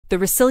The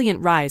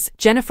resilient rise.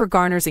 Jennifer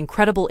Garner's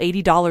incredible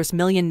 $80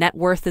 million net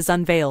worth is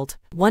unveiled.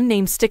 One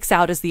name sticks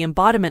out as the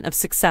embodiment of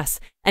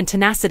success and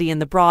tenacity in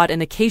the broad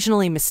and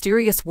occasionally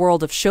mysterious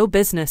world of show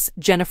business.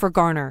 Jennifer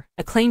Garner,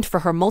 acclaimed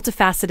for her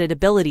multifaceted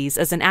abilities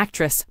as an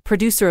actress,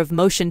 producer of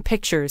motion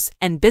pictures,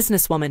 and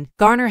businesswoman,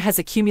 Garner has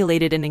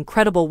accumulated an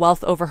incredible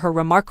wealth over her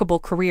remarkable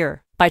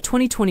career. By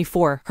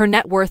 2024, her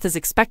net worth is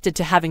expected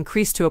to have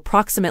increased to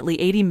approximately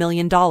 $80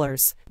 million.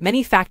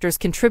 Many factors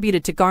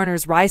contributed to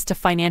Garner's rise to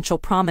financial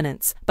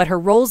prominence, but her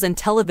roles in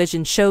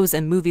television shows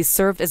and movies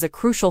served as a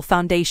crucial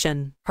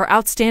foundation. Her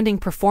outstanding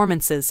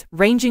performances,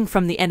 ranging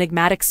from the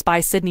enigmatic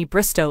spy Sydney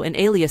Bristow in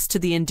Alias to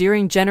the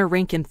endearing Jenna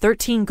Rink in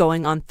 13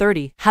 Going on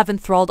 30, have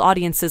enthralled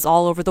audiences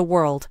all over the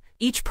world.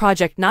 Each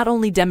project not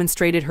only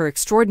demonstrated her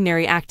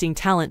extraordinary acting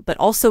talent but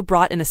also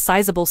brought in a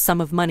sizable sum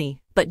of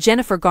money. But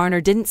Jennifer Garner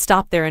didn't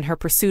stop there in her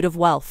pursuit of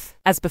wealth.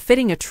 As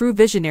befitting a true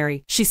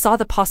visionary, she saw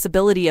the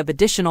possibility of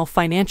additional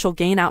financial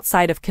gain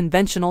outside of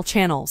conventional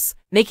channels.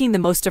 Making the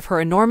most of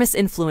her enormous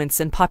influence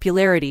and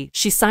popularity,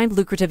 she signed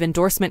lucrative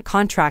endorsement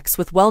contracts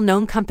with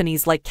well-known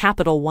companies like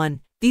Capital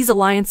One. These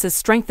alliances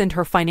strengthened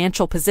her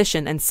financial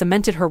position and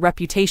cemented her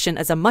reputation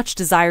as a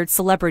much-desired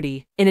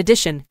celebrity. In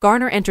addition,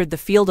 Garner entered the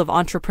field of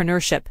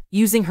entrepreneurship,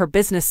 using her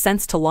business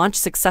sense to launch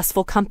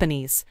successful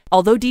companies.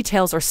 Although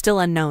details are still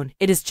unknown,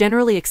 it is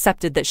generally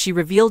accepted that she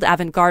revealed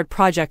avant-garde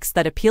projects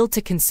that appealed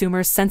to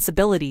consumers'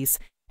 sensibilities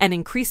and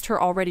increased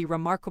her already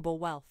remarkable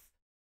wealth.